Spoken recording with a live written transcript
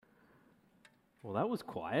Well, that was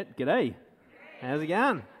quiet. G'day. How's it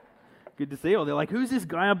going? Good to see you all. They're like, who's this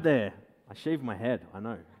guy up there? I shaved my head. I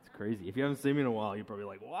know. It's crazy. If you haven't seen me in a while, you're probably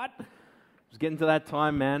like, what? It was getting to that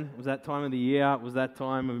time, man. It was that time of the year. It was that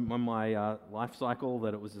time on my life cycle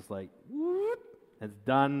that it was just like, whoop, it's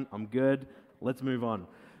done. I'm good. Let's move on.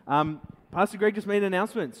 Pastor Greg just made an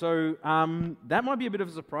announcement. So that might be a bit of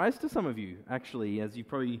a surprise to some of you, actually, as you're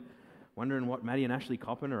probably wondering what Matty and Ashley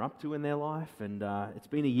Coppin are up to in their life. And it's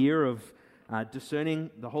been a year of discerning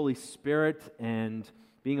the Holy Spirit and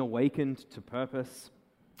being awakened to purpose.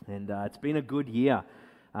 And it's been a good year.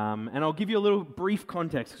 And I'll give you a little brief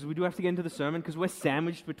context because we do have to get into the sermon because we're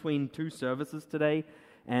sandwiched between two services today.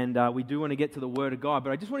 And we do want to get to the Word of God.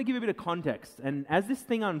 But I just want to give you a bit of context. And as this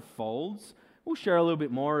thing unfolds, we'll share a little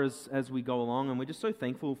bit more as we go along. And we're just so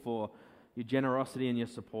thankful for your generosity and your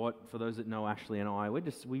support for those that know Ashley and I.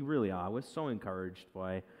 We really are. We're so encouraged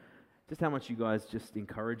by just how much you guys just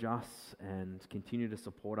encourage us and continue to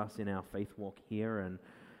support us in our faith walk here. And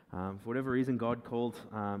for whatever reason, God called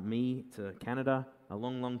me to Canada a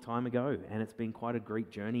long, long time ago. And it's been quite a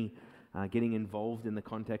great journey getting involved in the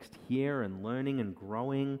context here and learning and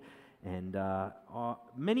growing. And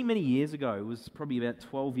many, many years ago, it was probably about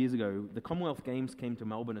 12 years ago, the Commonwealth Games came to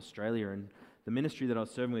Melbourne, Australia, and the ministry that I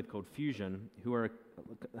was serving with called Fusion, who are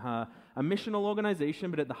a missional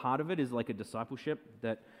organization, but at the heart of it is like a discipleship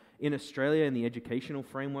that in Australia, in the educational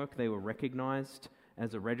framework, they were recognized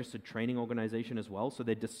as a registered training organization as well. So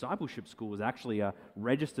their discipleship school was actually a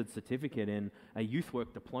registered certificate in a youth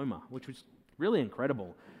work diploma, which was really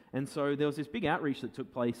incredible. And so there was this big outreach that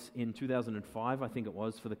took place in 2005, I think it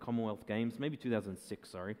was, for the Commonwealth Games, maybe 2006,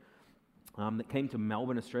 sorry, that came to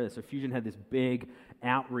Melbourne, Australia. So Fusion had this big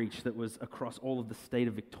outreach that was across all of the state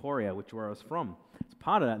of Victoria, which is where I was from. As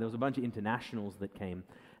part of that, there was a bunch of internationals that came.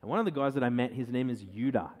 And one of the guys that I met, his name is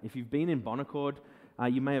Yuda. If you've been in Bonacord,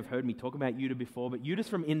 you may have heard me talk about Yuda before, but Yuda's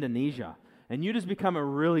from Indonesia. And Yuda's become a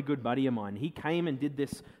really good buddy of mine. He came and did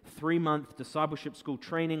this 3-month discipleship school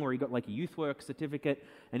training where he got like a youth work certificate,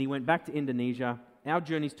 and he went back to Indonesia. Our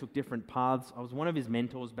journeys took different paths. I was one of his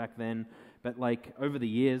mentors back then, but like over the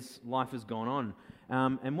years, life has gone on.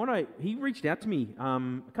 And he reached out to me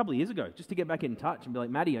a couple of years ago just to get back in touch and be like,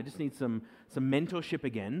 Matty, I just need some mentorship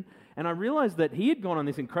again. And I realized that he had gone on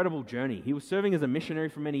this incredible journey. He was serving as a missionary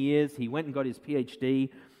for many years. He went and got his PhD,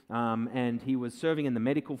 and he was serving in the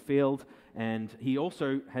medical field. And he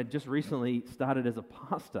also had just recently started as a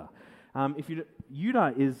pastor.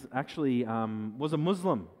 Yuda is actually was a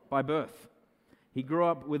Muslim by birth. He grew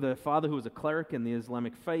up with a father who was a cleric in the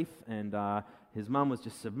Islamic faith, and his mum was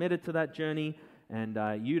just submitted to that journey. And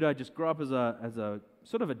Yuda just grew up as a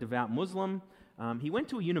sort of a devout Muslim. He went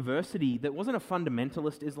to a university that wasn't a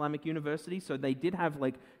fundamentalist Islamic university, so they did have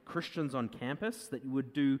like Christians on campus that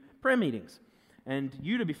would do prayer meetings. And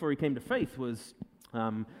Yuda, before he came to faith, was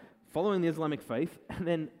following the Islamic faith. And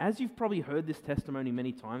then, as you've probably heard this testimony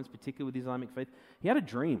many times, particularly with the Islamic faith, he had a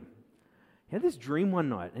dream. He had this dream one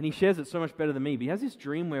night, and he shares it so much better than me, but he has this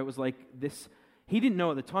dream where it was like this, he didn't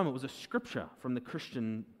know at the time it was a scripture from the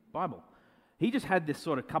Christian Bible. He just had this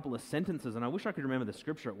sort of couple of sentences, and I wish I could remember the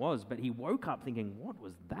scripture it was, but he woke up thinking, what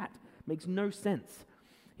was that? Makes no sense.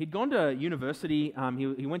 He'd gone to university,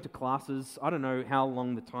 he went to classes, I don't know how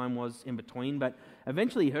long the time was in between, but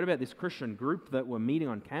eventually he heard about this Christian group that were meeting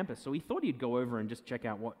on campus, so he thought he'd go over and just check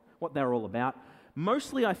out what they're all about.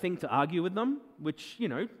 Mostly, I think, to argue with them, which,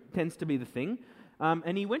 tends to be the thing.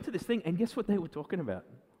 And he went to this thing, and guess what they were talking about?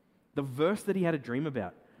 The verse that he had a dream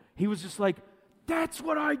about. He was just like, that's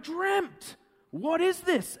what I dreamt! What is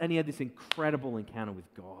this? And he had this incredible encounter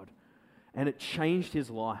with God. And it changed his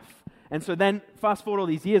life. And so then, fast forward all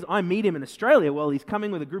these years, I meet him in Australia. Well, he's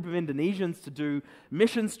coming with a group of Indonesians to do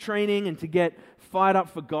missions training and to get fired up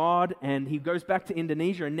for God. And he goes back to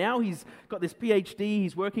Indonesia. And now he's got this PhD.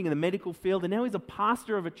 He's working in the medical field. And now he's a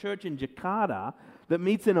pastor of a church in Jakarta that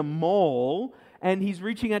meets in a mall. And he's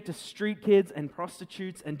reaching out to street kids and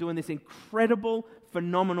prostitutes and doing this incredible,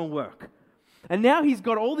 phenomenal work. And now he's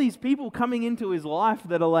got all these people coming into his life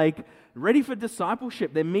that are like ready for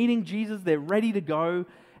discipleship. They're meeting Jesus. They're ready to go.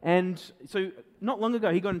 And so not long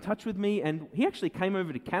ago, he got in touch with me, and he actually came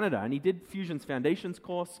over to Canada, and he did Fusion's Foundations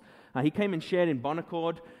course. He came and shared in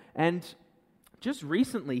Bonacord, and just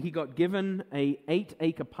recently, he got given a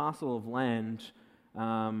 8-acre parcel of land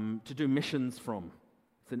to do missions from.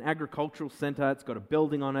 It's an agricultural center. It's got a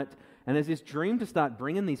building on it, and there's this dream to start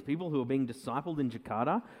bringing these people who are being discipled in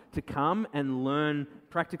Jakarta to come and learn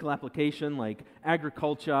practical application like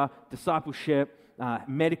agriculture, discipleship,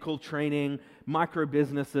 medical training, micro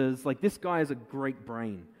businesses. Like, this guy has a great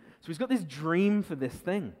brain. So he's got this dream for this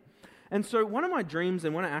thing. And so one of my dreams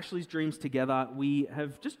and one of Ashley's dreams together, we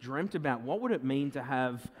have just dreamt about what would it mean to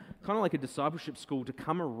have kind of like a discipleship school to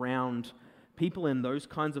come around people in those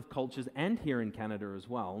kinds of cultures and here in Canada as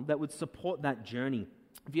well that would support that journey.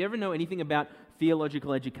 If you ever know anything about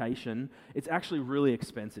theological education, it's actually really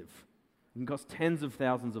expensive. It can cost tens of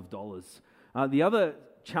thousands of dollars. The other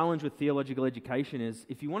challenge with theological education is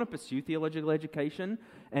if you want to pursue theological education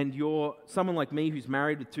and you're someone like me who's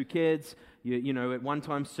married with 2 kids, you know, at one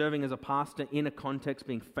time serving as a pastor in a context,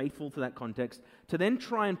 being faithful to that context, to then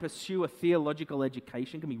try and pursue a theological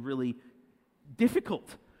education can be really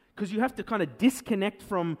difficult because you have to kind of disconnect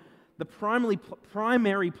from the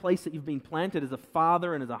primary place that you've been planted as a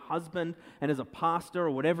father and as a husband and as a pastor or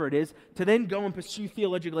whatever it is, to then go and pursue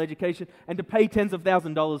theological education and to pay tens of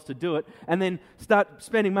thousands of dollars to do it and then start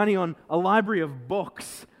spending money on a library of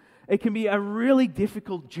books. It can be a really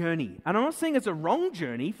difficult journey. And I'm not saying it's a wrong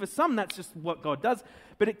journey. For some, that's just what God does.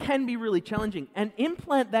 But it can be really challenging. And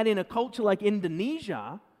implant that in a culture like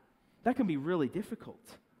Indonesia, that can be really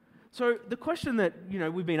difficult. So the question that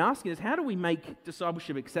we've been asking is, how do we make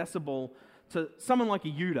discipleship accessible to someone like a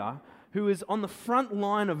Yuda who is on the front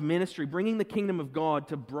line of ministry, bringing the kingdom of God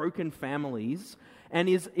to broken families, and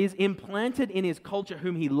is implanted in his culture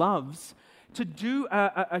whom he loves, to do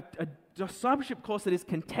a discipleship course that is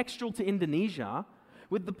contextual to Indonesia,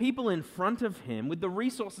 with the people in front of him, with the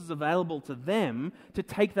resources available to them to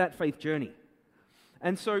take that faith journey.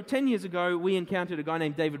 And so 10 years ago, we encountered a guy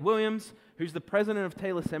named David Williams, who's the president of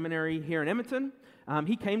Taylor Seminary here in Edmonton.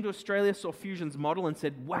 He came to Australia, saw Fusion's model, and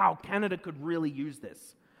said, wow, Canada could really use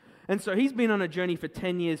this. And so he's been on a journey for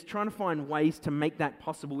 10 years trying to find ways to make that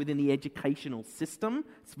possible within the educational system.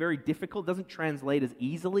 It's very difficult. It doesn't translate as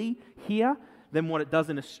easily here than what it does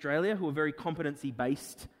in Australia, who are very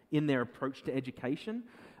competency-based in their approach to education.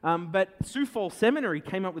 But Sioux Falls Seminary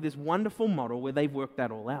came up with this wonderful model where they've worked that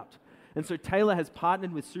all out. And so Taylor has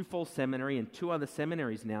partnered with Sioux Falls Seminary and 2 other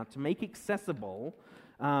seminaries now to make accessible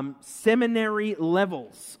seminary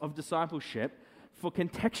levels of discipleship for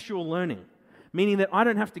contextual learning, meaning that I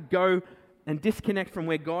don't have to go and disconnect from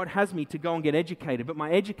where God has me to go and get educated, but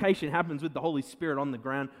my education happens with the Holy Spirit on the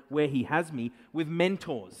ground where He has me, with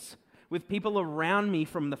mentors, with people around me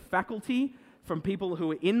from the faculty, from people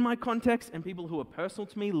who are in my context and people who are personal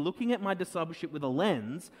to me, looking at my discipleship with a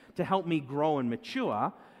lens to help me grow and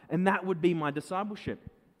mature. And that would be my discipleship.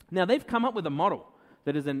 Now, they've come up with a model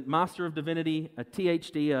that is a Master of Divinity, a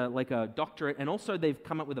THD, like a doctorate, and also they've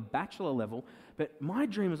come up with a bachelor level. But my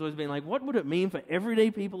dream has always been like, what would it mean for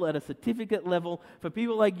everyday people at a certificate level, for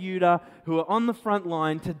people like Yuda, who are on the front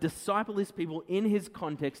line, to disciple these people in his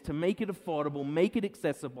context, to make it affordable, make it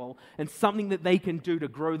accessible, and something that they can do to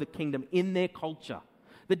grow the kingdom in their culture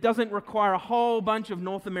that doesn't require a whole bunch of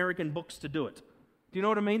North American books to do it. Do you know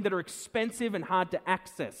what I mean? That are expensive and hard to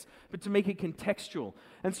access, but to make it contextual.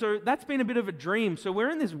 And so that's been a bit of a dream. So we're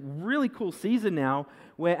in this really cool season now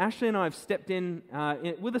where Ashley and I have stepped in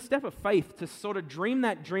with a step of faith to sort of dream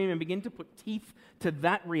that dream and begin to put teeth to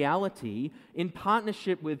that reality in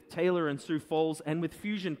partnership with Taylor and Sioux Falls and with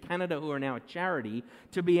Fusion Canada, who are now a charity,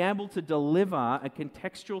 to be able to deliver a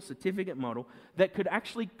contextual certificate model that could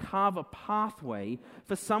actually carve a pathway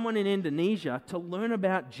for someone in Indonesia to learn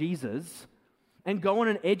about Jesus and go on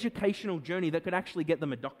an educational journey that could actually get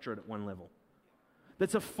them a doctorate at one level.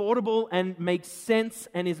 That's affordable and makes sense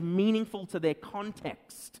and is meaningful to their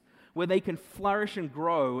context, where they can flourish and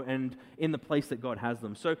grow and in the place that God has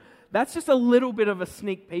them. So that's just a little bit of a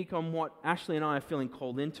sneak peek on what Ashley and I are feeling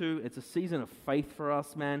called into. It's a season of faith for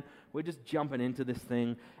us, man. We're just jumping into this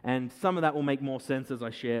thing, and some of that will make more sense as I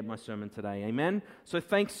share my sermon today. Amen? So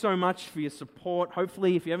thanks so much for your support.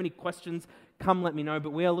 Hopefully, if you have any questions, come let me know. But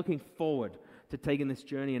we are looking forward to taking this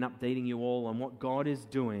journey and updating you all on what God is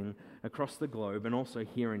doing across the globe and also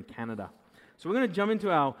here in Canada. So we're going to jump into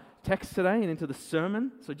our text today and into the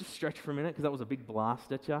sermon. So just stretch for a minute because that was a big blast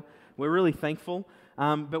at you. We're really thankful.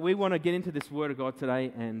 But we want to get into this Word of God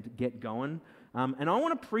today and get going. And I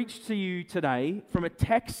want to preach to you today from a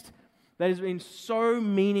text that has been so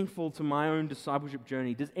meaningful to my own discipleship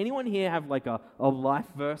journey. Does anyone here have like a life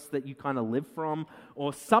verse that you kind of live from,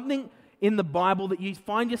 or something in the Bible that you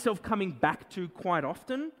find yourself coming back to quite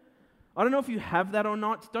often? I don't know if you have that or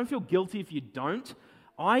not. Don't feel guilty if you don't.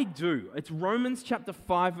 I do. It's Romans chapter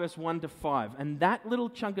 5, verse 1 to 5. And that little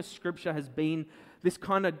chunk of scripture has been this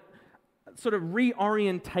kind of sort of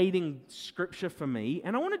reorientating scripture for me.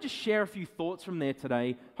 And I want to just share a few thoughts from there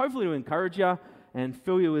today, hopefully to encourage you and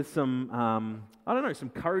fill you with some, some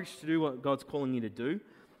courage to do what God's calling you to do.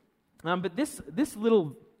 But this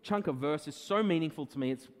little chunk of verse is so meaningful to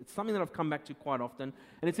me. It's something that I've come back to quite often,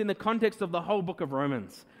 and it's in the context of the whole book of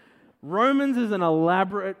Romans. Romans is an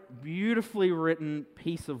elaborate, beautifully written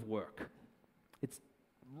piece of work. It's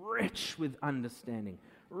rich with understanding,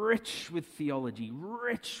 rich with theology,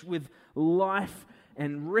 rich with life,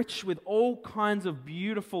 and rich with all kinds of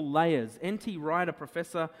beautiful layers. N.T. Wright, a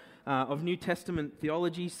professor of New Testament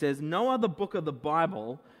theology, says, "No other book of the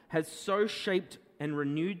Bible has so shaped and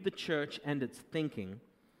renewed the church and its thinking.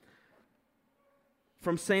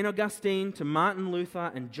 From St. Augustine to Martin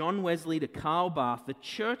Luther and John Wesley to Karl Barth, the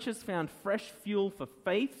church has found fresh fuel for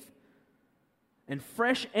faith and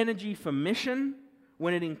fresh energy for mission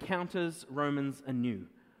when it encounters Romans anew."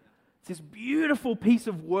 It's this beautiful piece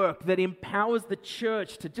of work that empowers the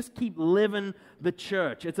church to just keep living the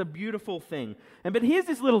church. It's a beautiful thing. But here's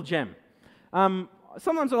this little gem.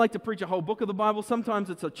 Sometimes I like to preach a whole book of the Bible. Sometimes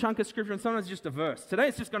it's a chunk of scripture, and sometimes just a verse. Today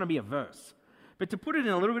it's just going to be a verse. But to put it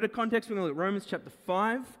in a little bit of context, we're going to look at Romans chapter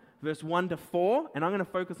 5, verse 1 to 4, and I'm going to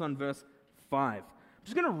focus on verse 5. I'm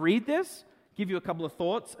just going to read this, give you a couple of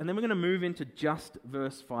thoughts, and then we're going to move into just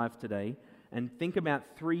verse 5 today and think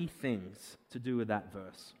about 3 things to do with that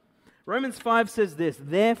verse. Romans 5 says this,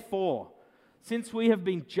 "Therefore, since we have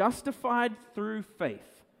been justified through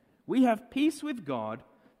faith, we have peace with God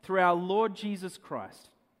through our Lord Jesus Christ,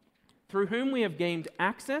 through whom we have gained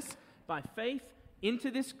access by faith into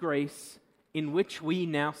this grace in which we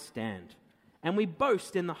now stand, and we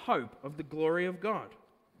boast in the hope of the glory of God.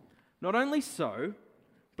 Not only so,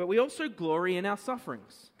 but we also glory in our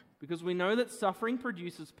sufferings, because we know that suffering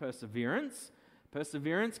produces perseverance,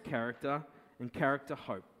 perseverance character, and character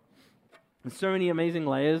hope." There's so many amazing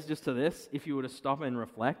layers just to this. If you were to stop and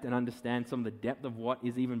reflect and understand some of the depth of what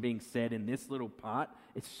is even being said in this little part,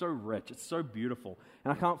 it's so rich, it's so beautiful.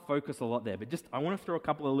 And I can't focus a lot there, but just I want to throw a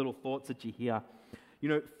couple of little thoughts at you here. You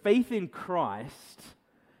know, faith in Christ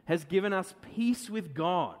has given us peace with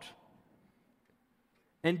God.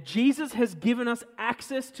 And Jesus has given us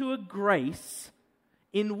access to a grace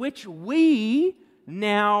in which we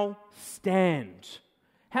now stand.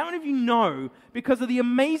 How many of you know, because of the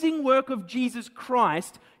amazing work of Jesus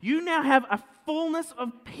Christ, you now have a fullness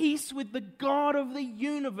of peace with the God of the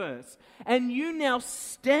universe, and you now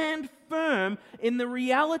stand firm in the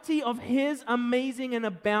reality of His amazing and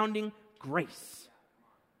abounding grace.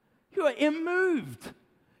 You are immoved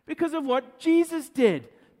because of what Jesus did,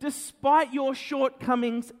 despite your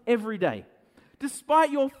shortcomings every day. Despite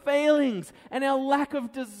your failings and our lack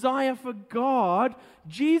of desire for God,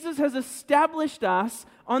 Jesus has established us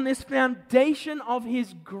on this foundation of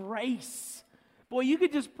His grace. Boy, you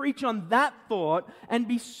could just preach on that thought and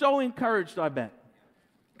be so encouraged, I bet.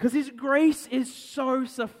 Because His grace is so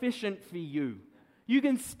sufficient for you. You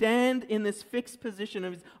can stand in this fixed position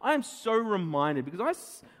of His. I am so reminded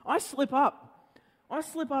because I slip up. I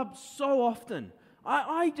slip up so often.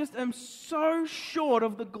 I just am so short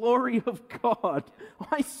of the glory of God.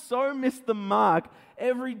 I so miss the mark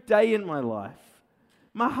every day in my life.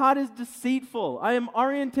 My heart is deceitful. I am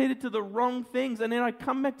orientated to the wrong things. And then I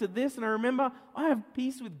come back to this and I remember I have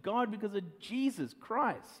peace with God because of Jesus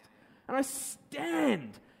Christ. And I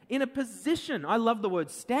stand in a position. I love the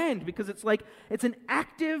word stand because it's like, it's an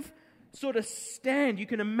active sort of stand. You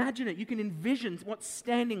can imagine it. You can envision what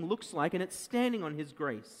standing looks like, and it's standing on His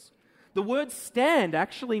grace. The word stand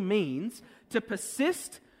actually means to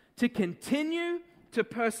persist, to continue, to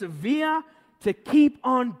persevere, to keep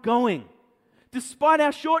on going. Despite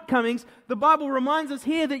our shortcomings, the Bible reminds us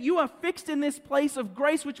here that you are fixed in this place of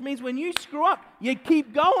grace, which means when you screw up, you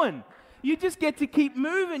keep going. You just get to keep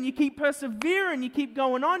moving, you keep persevering, you keep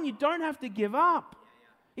going on. You don't have to give up.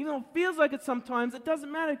 Even though it feels like it sometimes, it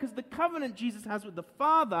doesn't matter because the covenant Jesus has with the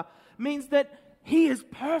Father means that He is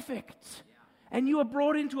perfect. And you are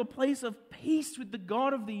brought into a place of peace with the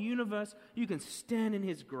God of the universe. You can stand in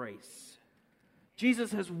His grace.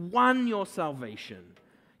 Jesus has won your salvation.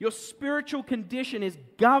 Your spiritual condition is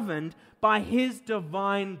governed by His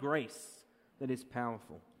divine grace that is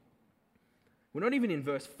powerful. We're not even in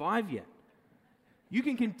verse 5 yet. You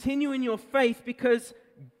can continue in your faith because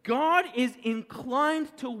God is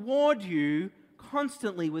inclined toward you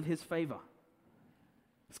constantly with His favor.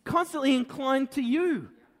 He's constantly inclined to you.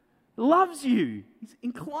 Loves you. He's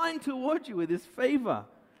inclined toward you with His favor.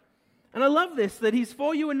 And I love this, that He's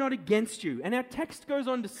for you and not against you. And our text goes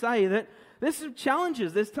on to say that there's some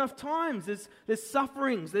challenges, there's tough times, there's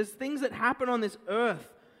sufferings, there's things that happen on this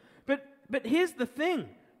earth. But here's the thing,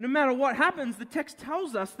 no matter what happens, the text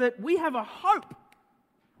tells us that we have a hope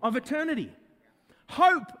of eternity.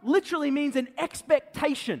 Hope literally means an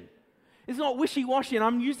expectation. It's not wishy-washy, and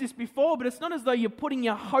I've used this before, but it's not as though you're putting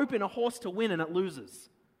your hope in a horse to win and it loses.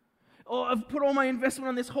 Or I've put all my investment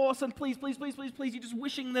on this horse and please, please, please, please, please, you're just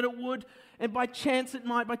wishing that it would, and by chance it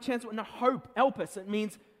might, by chance it would. No, hope, elpis, it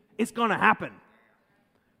means it's going to happen.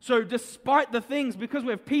 So despite the things, because we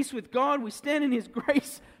have peace with God, we stand in His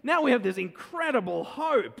grace, now we have this incredible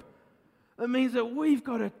hope. That means that we've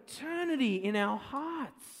got eternity in our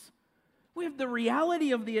hearts. We have the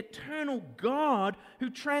reality of the eternal God who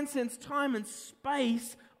transcends time and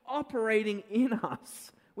space operating in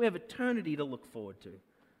us. We have eternity to look forward to.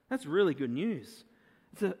 That's really good news.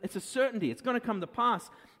 It's a certainty. It's going to come to pass.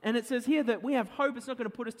 And it says here that we have hope. It's not going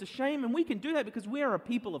to put us to shame. And we can do that because we are a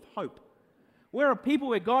people of hope. We're a people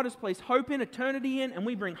where God has placed hope in, eternity in, and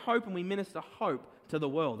we bring hope and we minister hope to the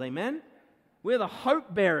world. Amen? We're the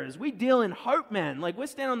hope bearers. We deal in hope, man. Like, we're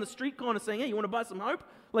standing on the street corner saying, hey, you want to buy some hope?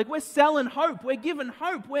 Like, we're selling hope. We're giving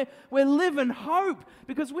hope. We're living hope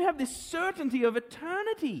because we have this certainty of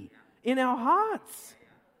eternity in our hearts.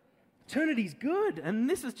 Eternity's good. And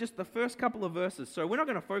this is just the first couple of verses. So we're not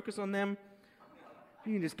going to focus on them.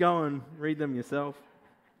 You can just go and read them yourself.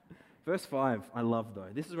 Verse 5, I love though.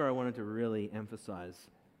 This is where I wanted to really emphasize.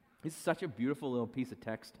 This is such a beautiful little piece of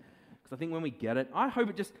text because I think when we get it, I hope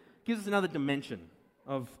it just gives us another dimension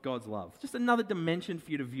of God's love. Just another dimension for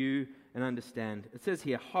you to view and understand. It says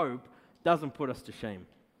here, hope doesn't put us to shame.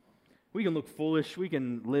 We can look foolish, we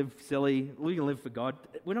can live silly, we can live for God.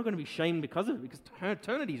 We're not going to be shamed because of it because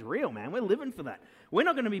eternity is real, man. We're living for that. We're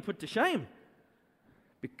not going to be put to shame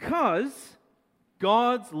because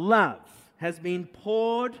God's love has been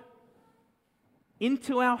poured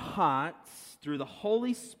into our hearts through the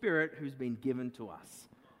Holy Spirit who's been given to us.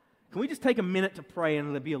 Can we just take a minute to pray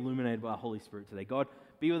and be illuminated by the Holy Spirit today? God,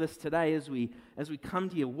 be with us today as we come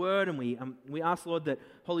to your word, and we ask, Lord, that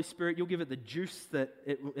Holy Spirit, you'll give it the juice that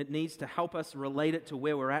it needs to help us relate it to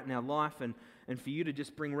where we're at in our life, and for you to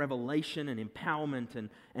just bring revelation and empowerment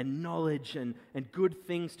and knowledge and good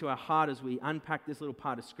things to our heart as we unpack this little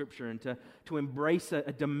part of Scripture, and to embrace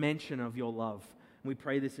a dimension of your love. And we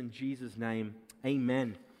pray this in Jesus' name.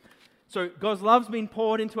 Amen. So God's love's been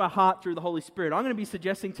poured into our heart through the Holy Spirit. I'm going to be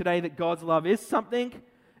suggesting today that God's love is something,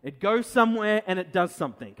 it goes somewhere, and it does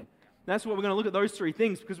something. That's what we're going to look at, those three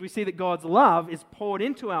things, because we see that God's love is poured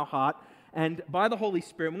into our heart, and by the Holy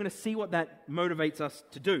Spirit, we're going to see what that motivates us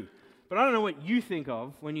to do. But I don't know what you think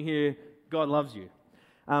of when you hear God loves you.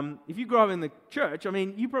 If you grew up in the church, I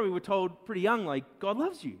mean, you probably were told pretty young, like, God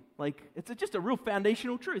loves you. Like, it's just a real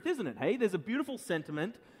foundational truth, isn't it? Hey, there's a beautiful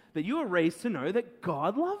sentiment that you are raised to know that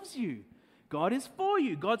God loves you. God is for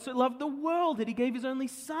you. God so loved the world that He gave His only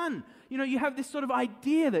Son. You know, you have this sort of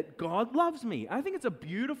idea that God loves me. I think it's a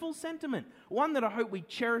beautiful sentiment, one that I hope we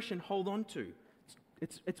cherish and hold on to.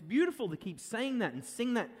 It's beautiful to keep saying that and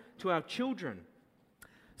sing that to our children.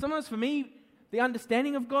 Sometimes for me, the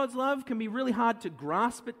understanding of God's love can be really hard to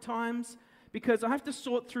grasp at times because I have to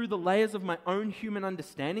sort through the layers of my own human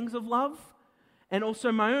understandings of love and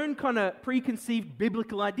also my own kind of preconceived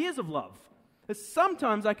biblical ideas of love.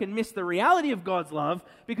 Sometimes I can miss the reality of God's love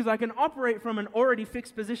because I can operate from an already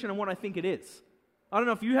fixed position on what I think it is. I don't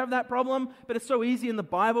know if you have that problem, but it's so easy in the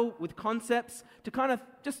Bible with concepts to kind of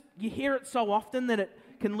just, you hear it so often that it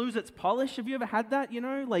can lose its polish. Have you ever had that,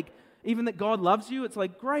 like even that God loves you? It's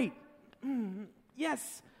like, great,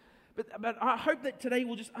 yes. But I hope that today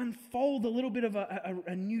we'll just unfold a little bit of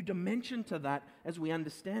a new dimension to that as we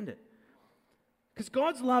understand it. Because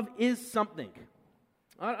God's love is something.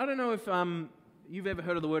 I don't know if you've ever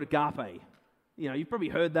heard of the word agape. You've probably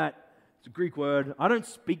heard that. It's a Greek word. I don't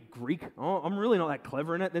speak Greek. I'm really not that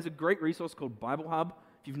clever in it. There's a great resource called Bible Hub.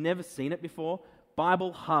 If you've never seen it before,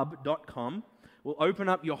 BibleHub.com will open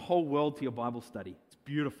up your whole world to your Bible study. It's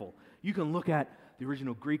beautiful. You can look at the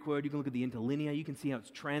original Greek word. You can look at the interlinear. You can see how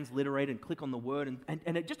it's transliterated and click on the word.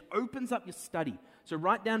 And it just opens up your study. So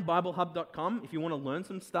write down BibleHub.com if you want to learn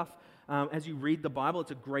some stuff as you read the Bible.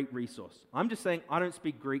 It's a great resource. I'm just saying I don't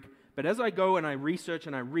speak Greek, but as I go and I research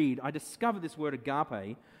and I read, I discover this word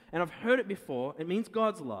agape, and I've heard it before. It means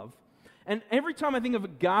God's love. And every time I think of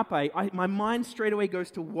agape, my mind straight away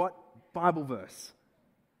goes to what Bible verse?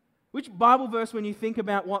 Which Bible verse, when you think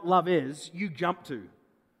about what love is, you jump to?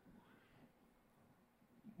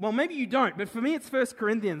 Well, maybe you don't, but for me it's 1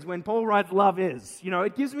 Corinthians when Paul writes love is.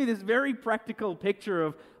 It gives me this very practical picture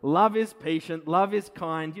of love is patient, love is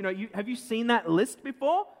kind. Have you seen that list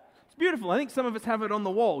before? It's beautiful. I think some of us have it on the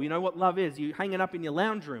wall. You know what love is. You hang it up in your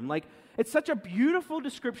lounge room. Like, it's such a beautiful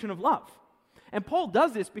description of love. And Paul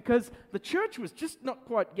does this because the church was just not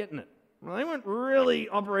quite getting it. Well, they weren't really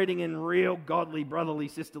operating in real godly, brotherly,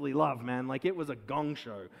 sisterly love, man. Like, it was a gong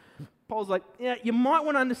show. Paul's like, yeah, you might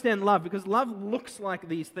want to understand love because love looks like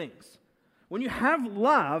these things. When you have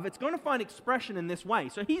love, it's going to find expression in this way.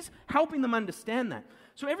 So he's helping them understand that.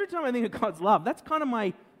 So every time I think of God's love, that's kind of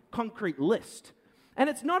my concrete list. And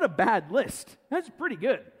it's not a bad list. That's pretty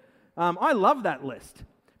good. I love that list.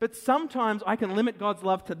 But sometimes I can limit God's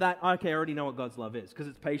love to that. Okay, I already know what God's love is because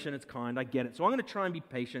it's patient, it's kind, I get it. So I'm going to try and be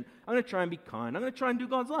patient. I'm going to try and be kind. I'm going to try and do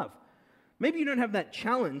God's love. Maybe you don't have that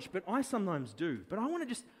challenge, but I sometimes do. But I want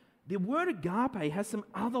to the word agape has some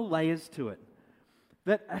other layers to it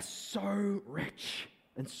that are so rich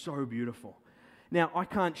and so beautiful. Now, I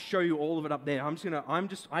can't show you all of it up there.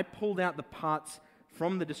 I pulled out the parts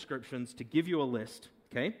from the descriptions to give you a list,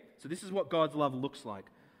 okay? So this is what God's love looks like.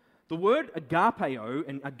 The word agapeo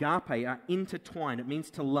and agape are intertwined. It means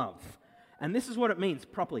to love. And this is what it means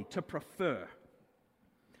properly, to prefer.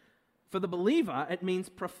 For the believer, it means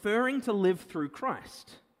preferring to live through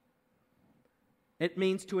Christ. It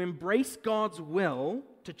means to embrace God's will,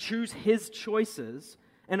 to choose His choices,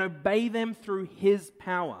 and obey them through His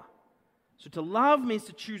power. So to love means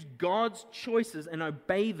to choose God's choices and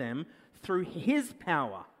obey them through His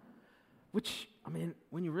power. Which,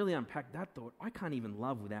 when you really unpack that thought, I can't even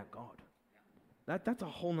love without God. That's a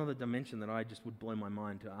whole other dimension that I just would blow my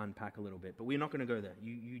mind to unpack a little bit. But we're not going to go there.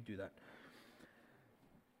 You do that.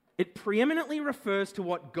 It preeminently refers to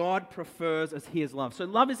what God prefers as His love. So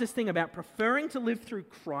love is this thing about preferring to live through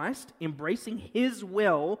Christ, embracing His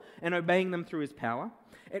will and obeying them through His power.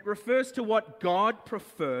 It refers to what God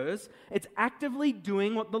prefers. It's actively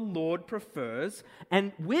doing what the Lord prefers,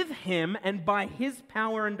 and with Him and by His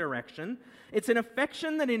power and direction. It's an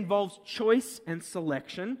affection that involves choice and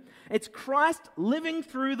selection. It's Christ living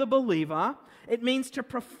through the believer. It means to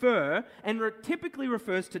prefer, and typically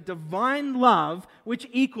refers to divine love, which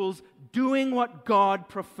equals doing what God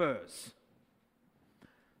prefers.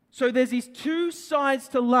 So there's these two sides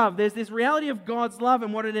to love. There's this reality of God's love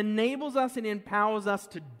and what it enables us and empowers us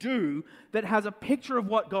to do that has a picture of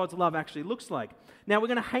what God's love actually looks like. Now, we're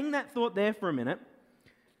going to hang that thought there for a minute.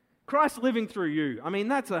 Christ living through you.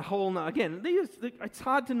 That's a whole... Again, it's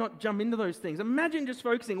hard to not jump into those things. Imagine just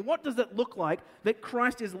focusing, what does it look like that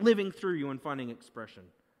Christ is living through you and finding expression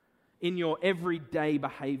in your everyday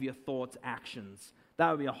behavior, thoughts, actions?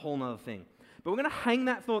 That would be a whole other thing. But we're going to hang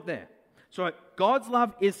that thought there. So God's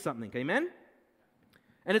love is something, amen?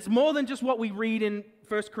 And it's more than just what we read in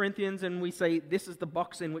 1 Corinthians and we say this is the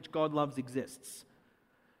box in which God loves exists.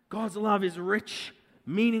 God's love is rich,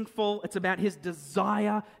 meaningful. It's about His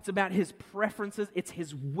desire. It's about His preferences. It's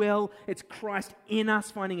His will. It's Christ in us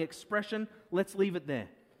finding expression. Let's leave it there.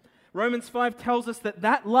 Romans 5 tells us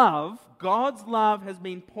that love, God's love, has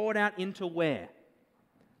been poured out into where?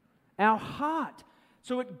 Our heart.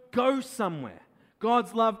 So it goes somewhere.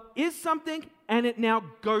 God's love is something, and it now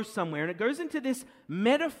goes somewhere. And it goes into this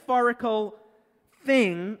metaphorical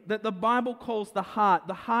thing that the Bible calls the heart.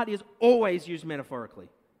 The heart is always used metaphorically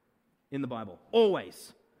in the Bible.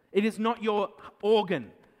 Always. It is not your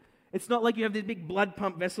organ. It's not like you have this big blood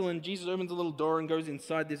pump vessel and Jesus opens a little door and goes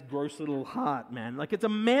inside this gross little heart, man. Like, it's a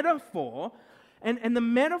metaphor. And the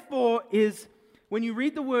metaphor is, when you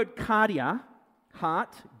read the word cardia,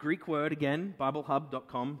 heart, Greek word again,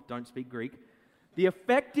 BibleHub.com, don't speak Greek. The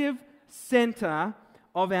effective center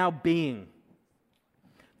of our being.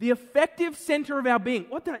 The effective center of our being.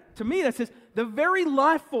 To me, that says the very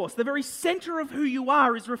life force, the very center of who you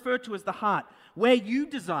are is referred to as the heart. Where you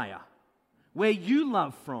desire, where you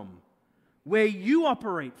love from, where you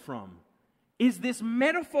operate from, is this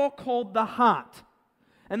metaphor called the heart.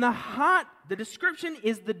 And the heart, the description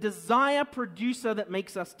is the desire producer that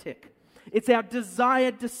makes us tick. It's our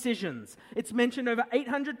desired decisions. It's mentioned over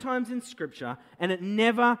 800 times in Scripture, and it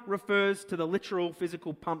never refers to the literal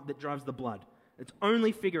physical pump that drives the blood. It's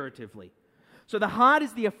only figuratively. So the heart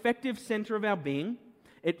is the effective center of our being.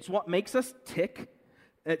 It's what makes us tick.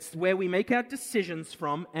 It's where we make our decisions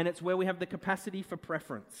from, and it's where we have the capacity for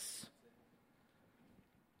preference.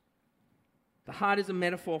 The heart is a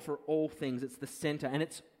metaphor for all things. It's the center, and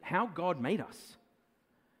it's how God made us.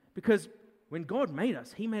 Because when God made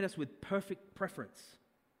us, He made us with perfect preference,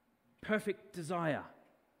 perfect desire,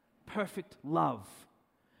 perfect love.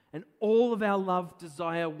 And all of our love,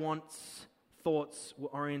 desire, wants, thoughts were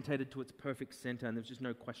orientated to its perfect center, and there's just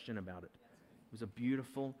no question about it. It was a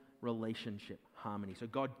beautiful relationship, harmony. So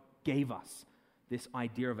God gave us this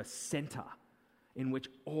idea of a center in which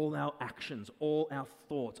all our actions, all our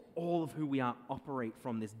thoughts, all of who we are operate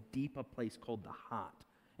from this deeper place called the heart.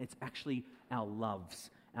 It's actually our loves,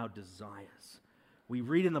 our desires. We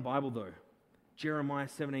read in the Bible, though, Jeremiah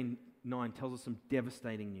 17:9 tells us some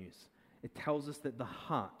devastating news. It tells us that the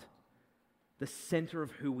heart, the center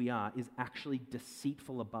of who we are, is actually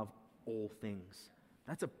deceitful above all things.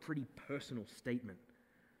 That's a pretty personal statement.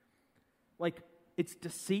 Like, it's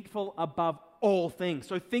deceitful above all things.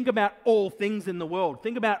 So think about all things in the world.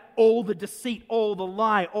 Think about all the deceit, all the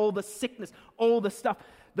lie, all the sickness, all the stuff.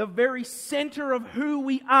 The very center of who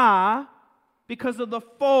we are because of the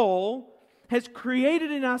fall, has created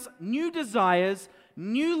in us new desires,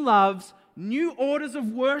 new loves, new orders of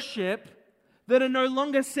worship that are no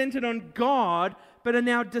longer centered on God, but are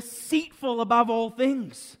now deceitful above all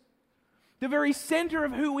things. The very center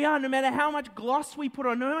of who we are, no matter how much gloss we put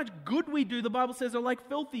on, no matter how much good we do, the Bible says are like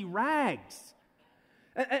filthy rags.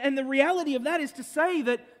 And the reality of that is to say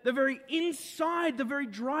that the very inside, the very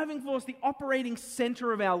driving force, the operating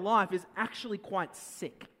center of our life is actually quite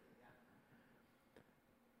sick.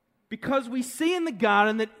 Because we see in the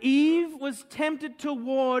garden that Eve was tempted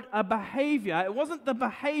toward a behavior. It wasn't the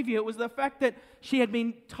behavior, it was the fact that she had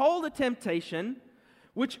been told a temptation,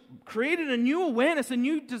 which created a new awareness, a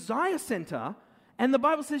new desire center. And the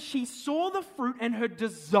Bible says she saw the fruit and her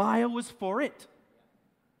desire was for it.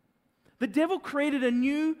 The devil created a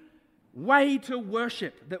new way to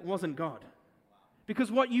worship that wasn't God. Because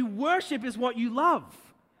what you worship is what you love.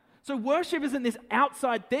 So worship isn't this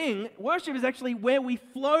outside thing. Worship is actually where we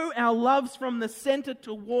flow our loves from the center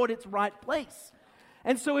toward its right place.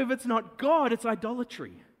 And so if it's not God, it's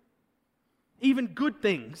idolatry. Even good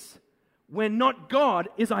things, when not God,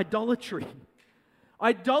 is idolatry.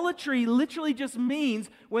 Idolatry literally just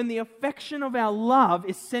means when the affection of our love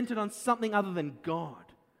is centered on something other than God.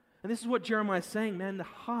 And this is what Jeremiah is saying, man, the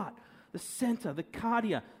heart, the center, the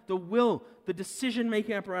cardia, the will, the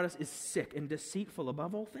decision-making apparatus is sick and deceitful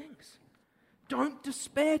above all things. Don't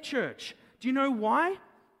despair, church. Do you know why?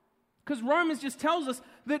 Because Romans just tells us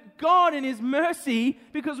that God in His mercy,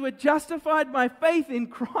 because we're justified by faith in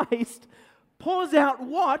Christ, pours out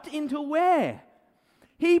what into where?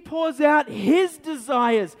 He pours out His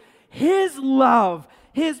desires, His love,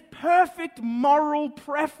 His perfect moral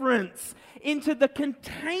preference into the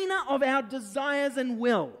container of our desires and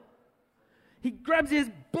will. He grabs His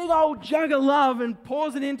big old jug of love and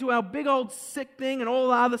pours it into our big old sick thing, and all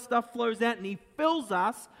the other stuff flows out, and He fills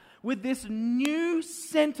us with this new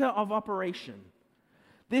center of operation,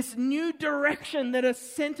 this new direction that is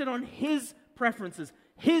centered on His preferences,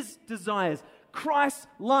 His desires, Christ's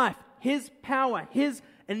life, His power, His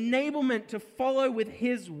enablement to follow with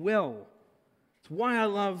His will. It's why I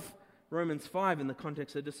love Romans 5 in the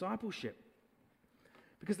context of discipleship.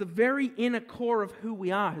 Because the very inner core of who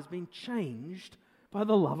we are has been changed by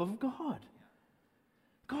the love of God.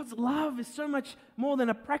 God's love is so much more than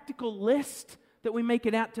a practical list that we make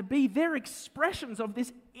it out to be. They're expressions of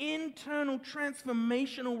this internal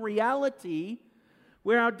transformational reality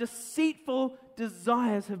where our deceitful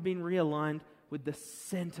desires have been realigned with the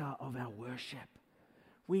center of our worship.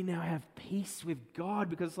 We now have peace with God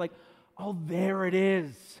because it's like, oh, there it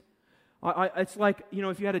is. It's like,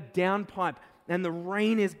 if you had a downpipe and the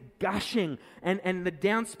rain is gushing and the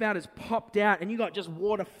downspout is popped out and you got just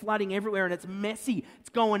water flooding everywhere and it's messy, it's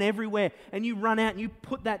going everywhere, and you run out and you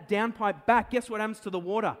put that downpipe back, guess what happens to the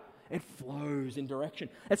water? It flows in direction.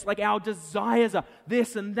 It's like our desires are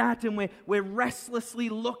this and that, and we're restlessly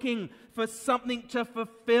looking for something to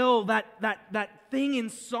fulfill that thing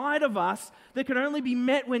inside of us that can only be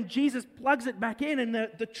met when Jesus plugs it back in, and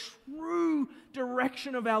the true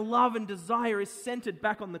direction of our love and desire is centered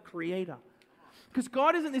back on the Creator. Because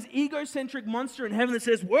God isn't this egocentric monster in heaven that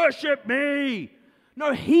says, worship me.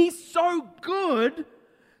 No, He's so good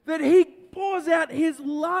that He pours out His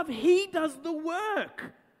love. He does the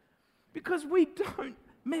work. Because we don't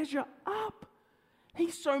measure up.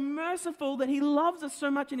 He's so merciful that He loves us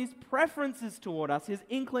so much in His preferences toward us, His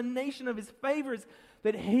inclination of His favors,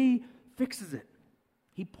 that He fixes it.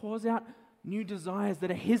 He pours out new desires that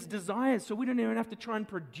are His desires, so we don't even have to try and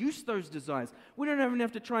produce those desires. We don't even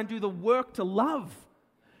have to try and do the work to love.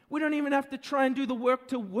 We don't even have to try and do the work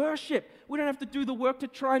to worship. We don't have to do the work to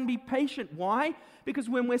try and be patient. Why? Because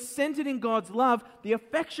when we're centered in God's love, the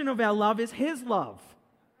affection of our love is His love.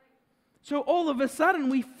 So all of a sudden,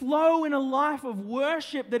 we flow in a life of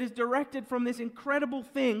worship that is directed from this incredible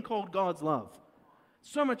thing called God's love.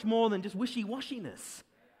 So much more than just wishy-washiness.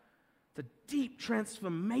 It's a deep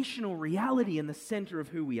transformational reality in the center of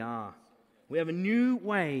who we are. We have a new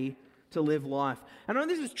way to live life. And I know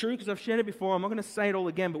this is true because I've shared it before. I'm not going to say it all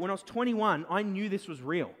again, but when I was 21, I knew this was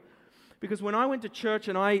real. Because when I went to church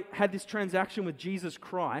and I had this transaction with Jesus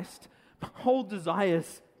Christ, my whole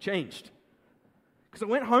desires changed. Because I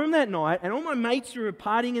went home that night, and all my mates were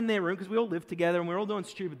partying in their room, because we all lived together, and we were all doing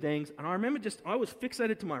stupid things. And I remember I was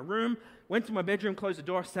fixated to my room, went to my bedroom, closed the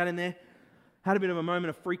door, sat in there, had a bit of a moment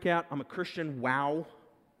of freak out. I'm a Christian, wow,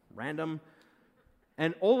 random.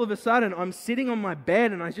 And all of a sudden, I'm sitting on my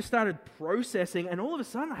bed, and I just started processing, and all of a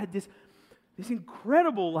sudden, I had this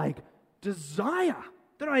incredible, desire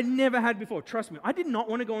that I had never had before. Trust me, I did not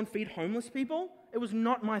want to go and feed homeless people. It was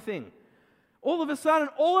not my thing. All of a sudden,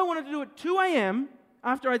 all I wanted to do at 2 a.m.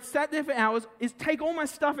 after I'd sat there for hours, is take all my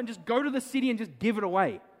stuff and just go to the city and just give it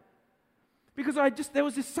away. Because there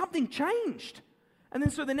was just something changed. And then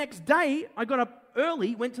so the next day, I got up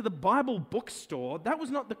early, went to the Bible bookstore. That was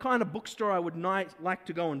not the kind of bookstore I would like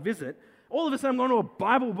to go and visit. All of a sudden, I'm going to a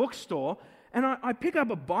Bible bookstore, and I pick up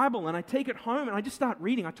a Bible, and I take it home, and I just start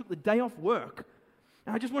reading. I took the day off work,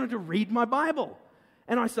 and I just wanted to read my Bible.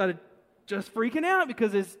 And I started just freaking out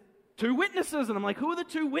because there's 2 witnesses, and I'm like, who are the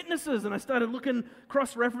 2 witnesses? And I started looking,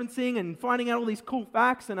 cross-referencing, and finding out all these cool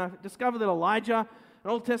facts, and I discovered that Elijah, an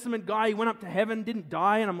Old Testament guy, he went up to heaven, didn't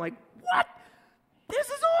die, and I'm like, what? This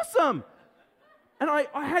is awesome! And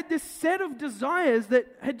I had this set of desires that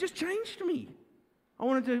had just changed me. I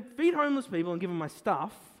wanted to feed homeless people and give them my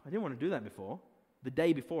stuff. I didn't want to do that before. The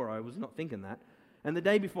day before, I was not thinking that. And the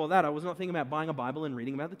day before that, I was not thinking about buying a Bible and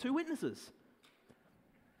reading about the 2 witnesses.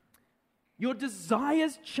 Your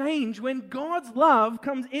desires change when God's love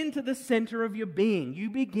comes into the center of your being. You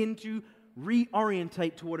begin to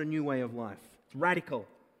reorientate toward a new way of life. It's radical.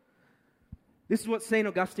 This is what St.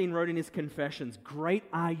 Augustine wrote in his Confessions. Great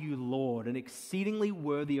are you, Lord, and exceedingly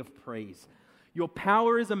worthy of praise. Your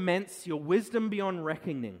power is immense, your wisdom beyond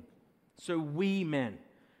reckoning. So we men,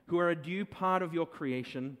 who are a due part of your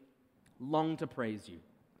creation, long to praise you.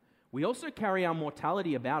 We also carry our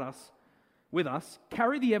mortality with us,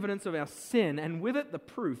 carry the evidence of our sin, and with it the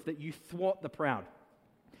proof that you thwart the proud.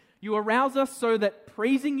 You arouse us so that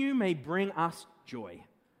praising you may bring us joy.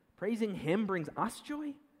 Praising Him brings us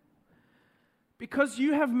joy? Because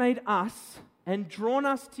you have made us and drawn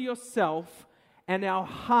us to yourself, and our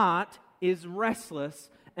heart is restless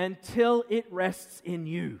until it rests in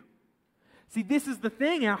you. See, this is the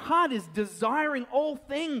thing. Our heart is desiring all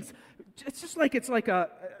things. It's like a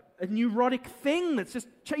neurotic thing that's just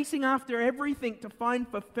chasing after everything to find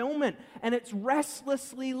fulfillment, and it's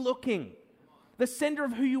restlessly looking. The center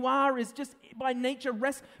of who you are is just by nature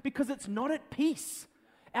rest because it's not at peace.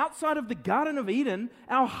 Outside of the Garden of Eden,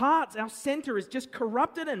 our hearts, our center is just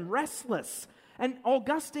corrupted and restless. And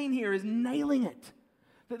Augustine here is nailing it.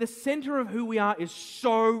 That the center of who we are is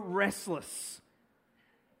so restless.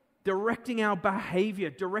 Directing our behavior,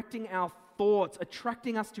 directing our thoughts,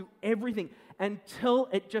 attracting us to everything until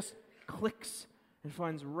it just clicks and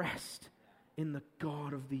finds rest in the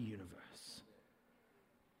God of the universe.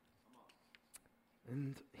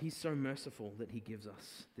 And He's so merciful that He gives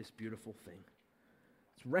us this beautiful thing.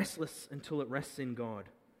 It's restless until it rests in God.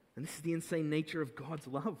 And this is the insane nature of God's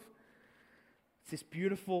love. It's this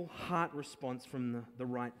beautiful heart response from the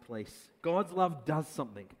right place. God's love does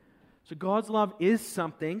something. So God's love is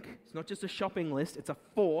something. It's not just a shopping list. It's a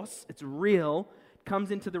force. It's real. It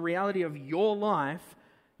comes into the reality of your life,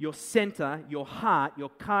 your center, your heart, your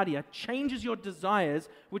cardia, changes your desires,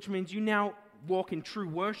 which means you now walk in true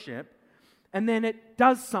worship. And then it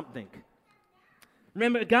does something.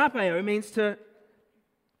 Remember, agapeo means to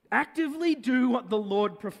actively do what the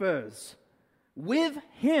Lord prefers with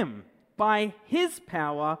Him by His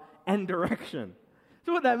power and direction.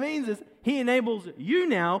 So what that means is He enables you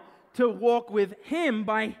now to walk with Him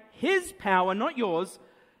by His power, not yours,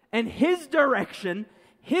 and His direction,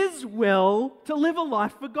 His will to live a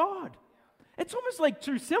life for God. It's almost like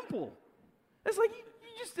too simple. It's like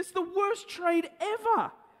it's the worst trade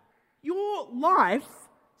ever. Your life,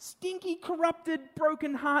 stinky, corrupted,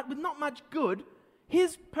 broken heart with not much good,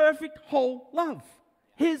 His perfect whole love,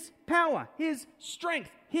 His power, His strength,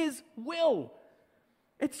 His will.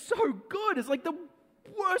 It's so good. It's like the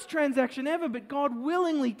worst transaction ever, but God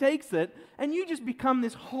willingly takes it, and you just become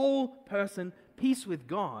this whole person, peace with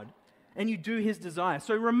God, and you do His desire.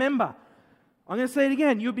 So remember, I'm going to say it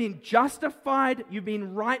again, you've been justified, you've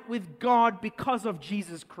been right with God because of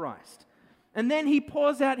Jesus Christ. And then He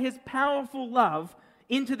pours out His powerful love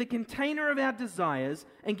into the container of our desires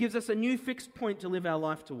and gives us a new fixed point to live our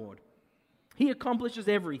life toward. He accomplishes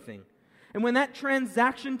everything. And when that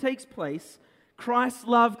transaction takes place, Christ's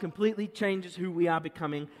love completely changes who we are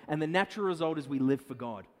becoming, and the natural result is we live for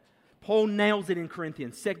God. Paul nails it in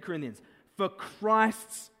 2 Corinthians. For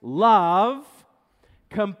Christ's love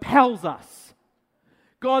compels us.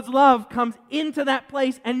 God's love comes into that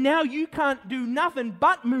place, and now you can't do nothing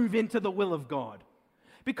but move into the will of God.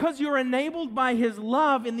 Because you're enabled by His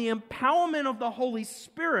love in the empowerment of the Holy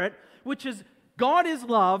Spirit, which is God is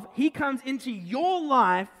love. He comes into your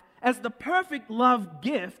life as the perfect love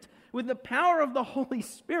gift with the power of the Holy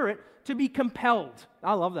Spirit to be compelled.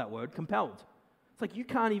 I love that word, compelled. It's like you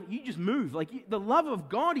can't even, you just move. Like the love of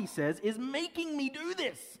God, He says, is making me do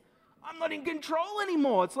this. I'm not in control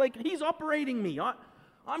anymore. It's like He's operating me.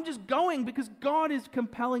 I'm just going because God is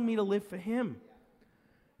compelling me to live for Him.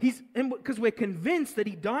 Because we're convinced that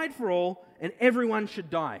He died for all and everyone should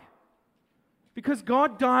die. Because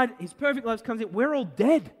God died, His perfect love comes in, we're all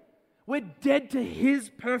dead. We're dead to His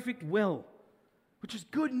perfect will, which is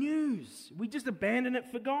good news. We just abandon it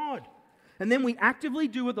for God. And then we actively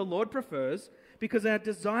do what the Lord prefers because our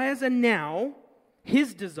desires are now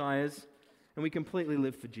His desires, and we completely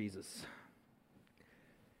live for Jesus.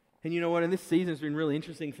 And you know what? In this season, it's been really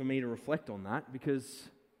interesting for me to reflect on that because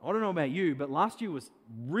I don't know about you, but last year was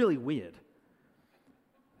really weird.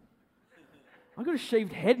 I've got a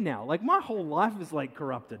shaved head now. Like, my whole life is like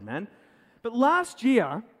corrupted, man. But last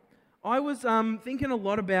year, I was thinking a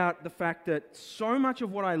lot about the fact that so much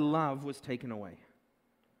of what I love was taken away.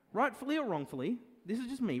 Rightfully or wrongfully, this is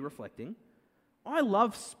just me reflecting. I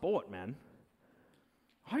love sport, man.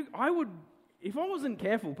 I would, if I wasn't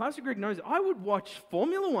careful, Pastor Greg knows, I would watch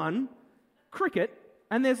Formula One, cricket,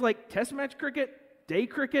 and there's like Test match cricket, day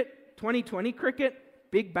cricket, 2020 cricket,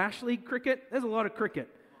 Big Bash League cricket. There's a lot of cricket.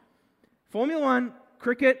 Formula One,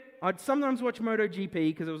 cricket. I'd sometimes watch MotoGP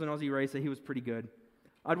because it was an Aussie racer. He was pretty good.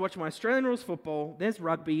 I'd watch my Australian rules football. There's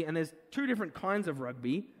rugby, and there's two different kinds of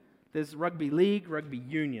rugby. There's rugby league, rugby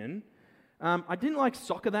union. I didn't like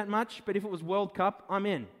soccer that much, but if it was World Cup, I'm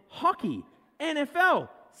in. Hockey, NFL,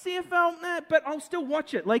 CFL, but I'll still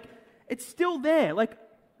watch it. Like, it's still there. Like,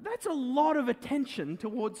 that's a lot of attention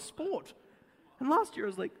towards sport. And last year I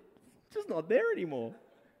was like, it's just not there anymore.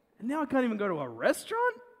 And now I can't even go to a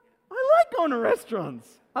restaurant? I like going to restaurants.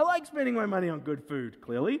 I like spending my money on good food,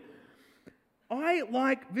 clearly. I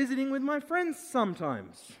like visiting with my friends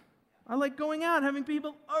sometimes. I like going out, having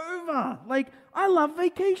people over. Like, I love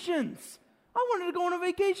vacations. I wanted to go on a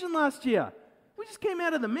vacation last year. We just came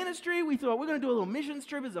out of the ministry. We thought we're going to do a little mission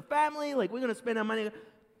trip as a family. Like, we're going to spend our money.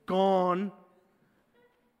 Gone.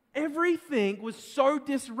 Everything was so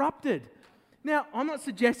disrupted. Now, I'm not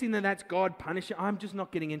suggesting that that's God punishing. I'm just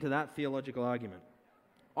not getting into that theological argument.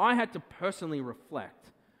 I had to personally reflect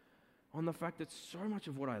on the fact that so much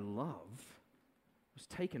of what I love was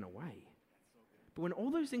taken away. But when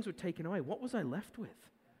all those things were taken away, what was I left with?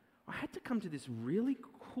 I had to come to this really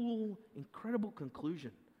cool, incredible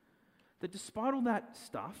conclusion that despite all that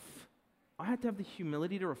stuff, I had to have the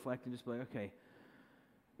humility to reflect and just be like, okay,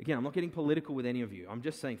 again, I'm not getting political with any of you. I'm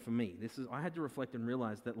just saying for me, I had to reflect and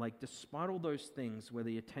realize that, like, despite all those things where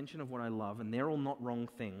the attention of what I love, and they're all not wrong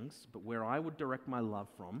things, but where I would direct my love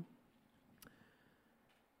from,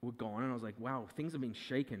 were gone. And I was like, wow, things have been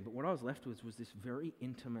shaken. But what I was left with was this very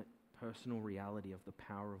intimate, personal reality of the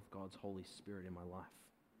power of God's Holy Spirit in my life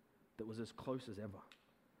that was as close as ever,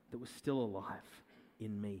 that was still alive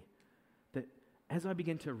in me. That as I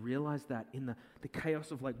began to realize that in the chaos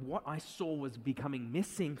of like what I saw was becoming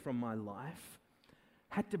missing from my life,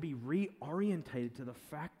 had to be reorientated to the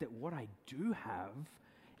fact that what I do have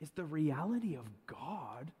is the reality of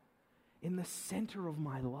God in the center of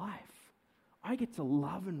my life. I get to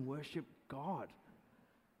love and worship God,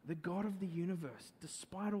 the God of the universe,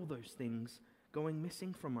 despite all those things going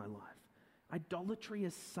missing from my life. Idolatry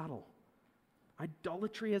is subtle.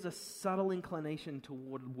 Idolatry is a subtle inclination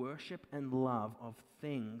toward worship and love of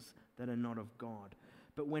things that are not of God.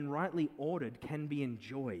 But when rightly ordered, can be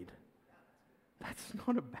enjoyed. That's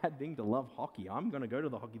not a bad thing to love hockey. I'm going to go to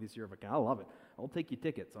the hockey this year if I can. I love it. I'll take your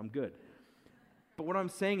tickets. I'm good. But what I'm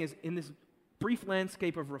saying is, in this brief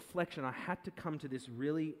landscape of reflection, I had to come to this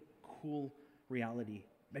really cool reality.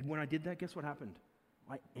 And when I did that, guess what happened?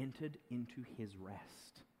 I entered into His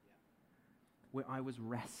rest. Where I was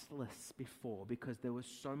restless before because there was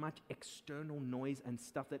so much external noise and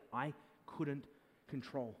stuff that I couldn't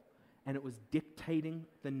control. And it was dictating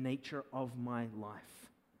the nature of my life.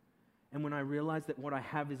 And when I realized that what I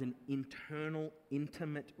have is an internal,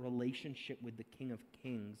 intimate relationship with the King of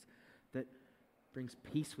Kings that brings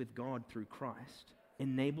peace with God through Christ,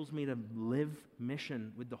 enables me to live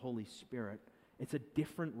mission with the Holy Spirit, it's a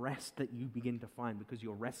different rest that you begin to find because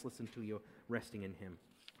you're restless until you're resting in Him.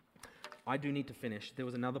 I do need to finish. There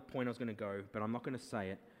was another point I was going to go, but I'm not going to say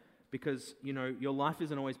it because, you know, your life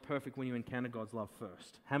isn't always perfect when you encounter God's love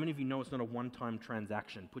first. How many of you know it's not a one-time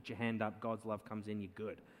transaction? Put your hand up, God's love comes in, you're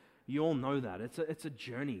good. You all know that. It's a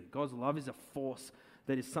journey. God's love is a force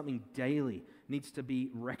that is something daily, needs to be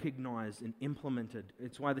recognized and implemented.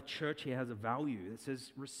 It's why the church here has a value that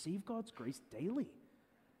says receive God's grace daily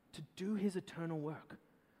to do His eternal work,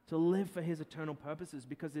 to live for His eternal purposes,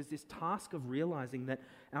 because there's this task of realizing that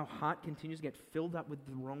our heart continues to get filled up with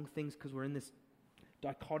the wrong things because we're in this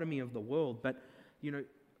dichotomy of the world. But, you know,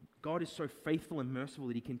 God is so faithful and merciful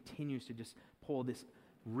that He continues to just pour this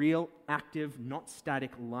real, active, not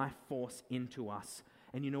static life force into us.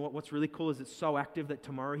 And you know what? What's really cool is it's so active that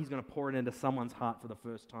tomorrow he's going to pour it into someone's heart for the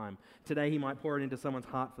first time. Today he might pour it into someone's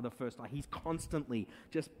heart for the first time. He's constantly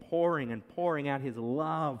just pouring and pouring out his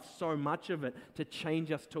love, so much of it, to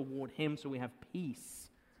change us toward him so we have peace.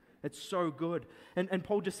 It's so good. And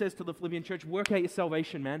Paul just says to the Philippian church, work out your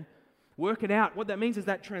salvation, man. Work it out. What that means is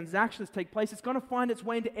that transactions take place. It's going to find its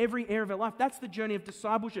way into every area of our life. That's the journey of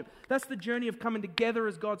discipleship. That's the journey of coming together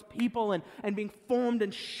as God's people and being formed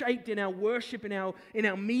and shaped in our worship, in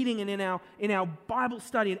our meeting, and in our Bible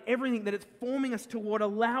study, and everything that it's forming us toward,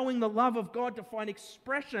 allowing the love of God to find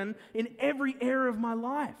expression in every area of my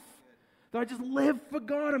life. That I just live for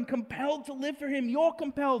God. I'm compelled to live for him. You're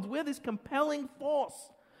compelled. We're this compelling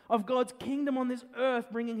force of God's kingdom on this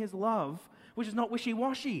earth, bringing his love, which is not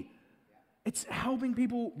wishy-washy. It's helping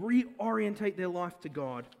people reorientate their life to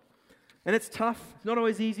God. And it's tough. It's not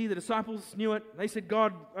always easy. The disciples knew it. They said,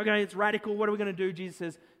 God, okay, it's radical. What are we going to do? Jesus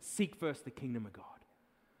says, seek first the kingdom of God.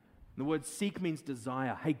 And the word seek means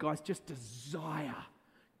desire. Hey, guys, just desire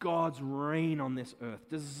God's reign on this earth.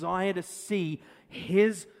 Desire to see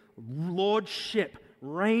his lordship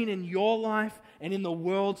reign in your life and in the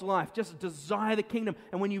world's life. Just desire the kingdom.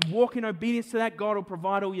 And when you walk in obedience to that, God will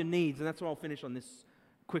provide all your needs. And that's why I'll finish on this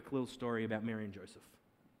quick little story about Mary and Joseph.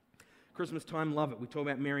 Christmas time, love it. We talk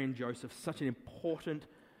about Mary and Joseph, such an important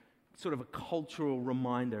sort of a cultural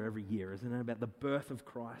reminder every year, isn't it, about the birth of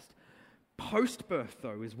Christ. Post-birth,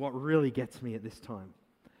 though, is what really gets me at this time.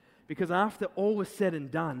 Because after all was said and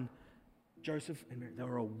done, Joseph and Mary, they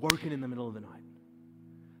were awoken in the middle of the night.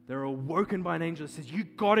 They were awoken by an angel that says, you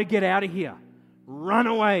got to get out of here. Run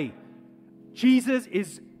away. Jesus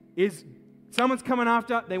is someone's coming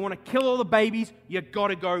after. They want to kill all the babies. You got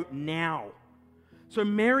to go now. So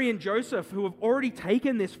Mary and Joseph, who have already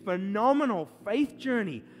taken this phenomenal faith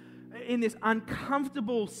journey in this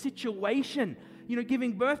uncomfortable situation,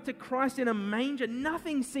 giving birth to Christ in a manger,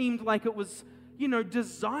 nothing seemed like it was,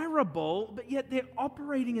 desirable, but yet they're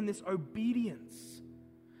operating in this obedience.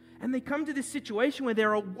 And they come to this situation where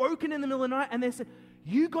they're awoken in the middle of the night and they say,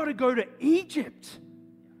 you got to go to Egypt.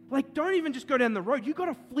 Like, don't even just go down the road. You got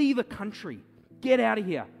to flee the country. Get out of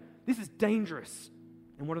here. This is dangerous.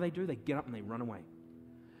 And what do? They get up and they run away.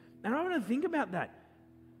 And I want to think about that.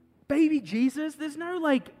 Baby Jesus, there's no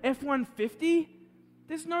F-150.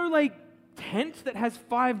 There's no tent that has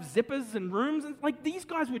 5 zippers and rooms. And these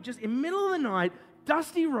guys were just in the middle of the night,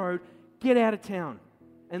 dusty road, get out of town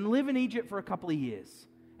and live in Egypt for a couple of years.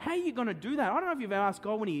 How are you going to do that? I don't know if you've asked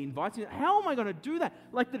God when he invites you, how am I going to do that?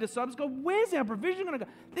 Like the disciples go, where's our provision going to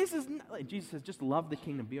go? Jesus says, just love the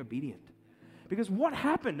kingdom, be obedient. Because what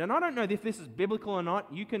happened, and I don't know if this is biblical or not,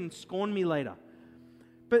 you can scorn me later.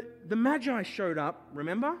 But the Magi showed up,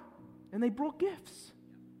 remember? And they brought gifts.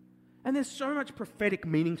 And there's so much prophetic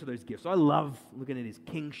meaning to those gifts. I love looking at his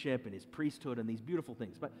kingship and his priesthood and these beautiful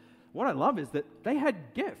things. But what I love is that they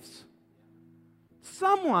had gifts.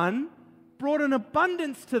 Someone brought an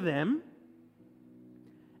abundance to them,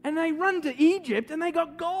 and they run to Egypt and they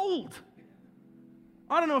got gold.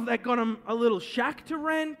 I don't know if that got them a little shack to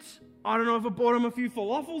rent. I don't know if it bought them a few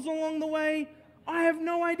falafels along the way. I have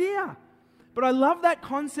no idea. But I love that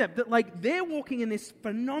concept that they're walking in this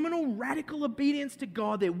phenomenal radical obedience to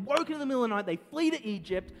God. They're woken in the middle of the night. They flee to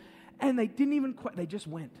Egypt and they didn't even quit. They just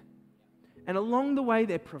went. And along the way,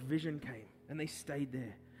 their provision came and they stayed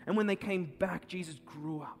there. And when they came back, Jesus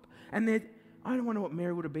grew up. And I don't wonder what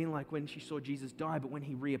Mary would have been like when she saw Jesus die, but when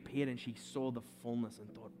he reappeared and she saw the fullness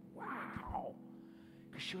and thought, wow,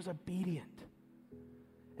 because she was obedient.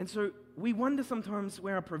 And so we wonder sometimes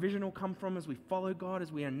where our provision will come from as we follow God,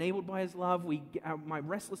 as we are enabled by his love. My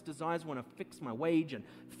restless desires want to fix my wage and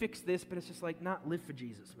fix this, but it's just live for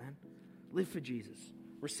Jesus, man. Live for Jesus.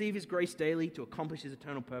 Receive his grace daily to accomplish his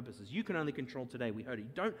eternal purposes. You can only control today, we heard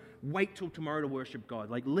it. Don't wait till tomorrow to worship God.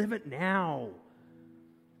 Live it now.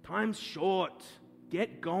 Time's short.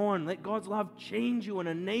 Get going. Let God's love change you and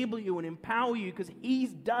enable you and empower you because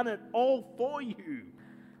he's done it all for you.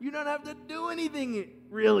 You don't have to do anything,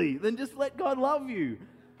 really. Then just let God love you.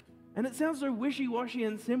 And it sounds so wishy-washy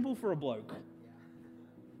and simple for a bloke.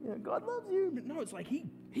 God loves you. But no, it's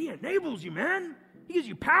he enables you, man. He gives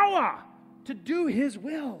you power to do his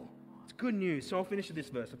will. It's good news. So I'll finish with this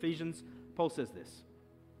verse. Ephesians, Paul says this.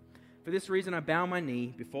 For this reason I bow my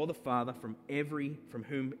knee before the Father from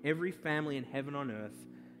whom every family in heaven on earth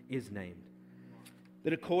is named,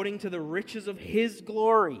 that according to the riches of his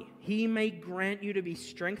glory he may grant you to be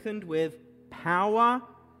strengthened with power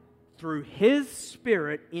through his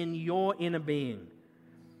Spirit in your inner being,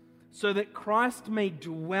 so that Christ may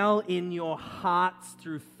dwell in your hearts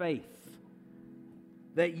through faith,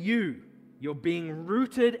 that you're being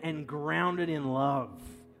rooted and grounded in love,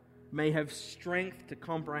 may have strength to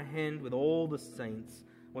comprehend with all the saints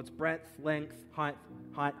what's breadth, length, height,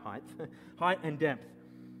 height and depth,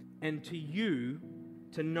 and to you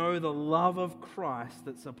to know the love of Christ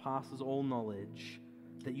that surpasses all knowledge,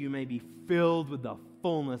 that you may be filled with the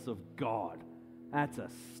fullness of God. That's a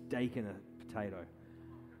steak and a potato.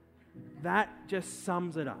 That just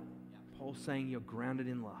sums it up. Paul's saying you're grounded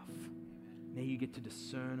in love. Now you get to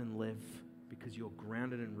discern and live because you're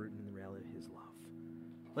grounded and rooted in the reality of His love.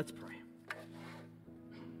 Let's pray.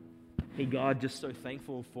 Hey God, just so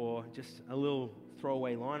thankful for just a little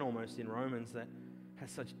throwaway line almost in Romans that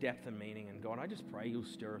has such depth and meaning. And God, I just pray you'll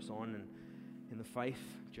stir us on and in the faith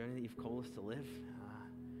journey that you've called us to live.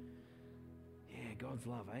 God's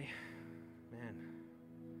love, eh? Man,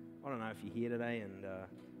 I don't know if you're here today and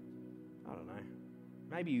I don't know.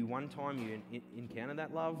 Maybe one time you encountered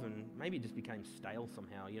that love and maybe it just became stale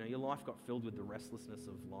somehow. You know, your life got filled with the restlessness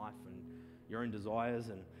of life and your own desires.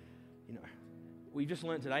 And, you know, we've just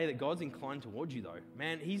learned today that God's inclined towards you though.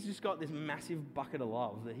 Man, He's just got this massive bucket of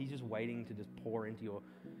love that He's just waiting to just pour into your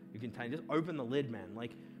container. Just open the lid, man.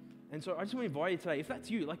 And so I just want to invite you today, if that's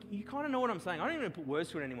you, you kind of know what I'm saying. I don't even put words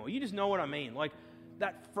to it anymore. You just know what I mean.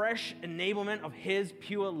 That fresh enablement of His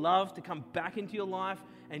pure love to come back into your life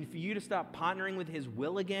and for you to start partnering with His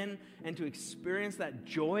will again and to experience that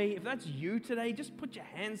joy. If that's you today, just put your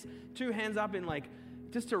two hands up in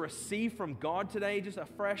just to receive from God today, just a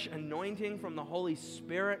fresh anointing from the Holy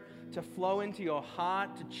Spirit to flow into your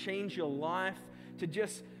heart, to change your life, to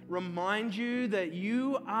just remind you that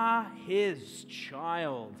you are His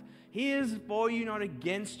child. He is for you, not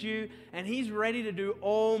against you, and He's ready to do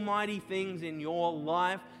almighty things in your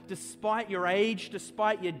life, despite your age,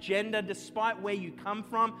 despite your gender, despite where you come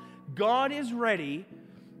from. God is ready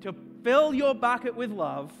to fill your bucket with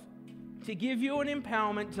love, to give you an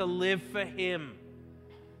empowerment to live for Him,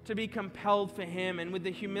 to be compelled for Him, and with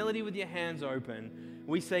the humility with your hands open,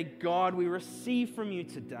 we say, God, we receive from you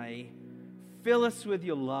today. Fill us with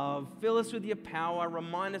your love, fill us with your power,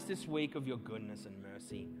 remind us this week of your goodness and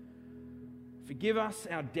mercy. Forgive us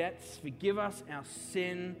our debts, forgive us our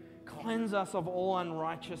sin, cleanse us of all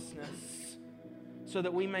unrighteousness, so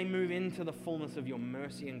that we may move into the fullness of your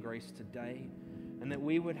mercy and grace today, and that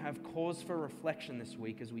we would have cause for reflection this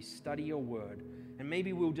week as we study your word, and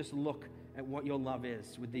maybe we'll just look at what your love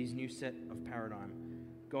is with these new set of paradigm.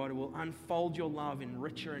 God, will unfold your love in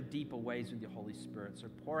richer and deeper ways with your Holy Spirit. So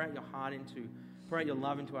pour out your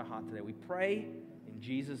love into our heart today. We pray in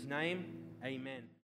Jesus' name, amen.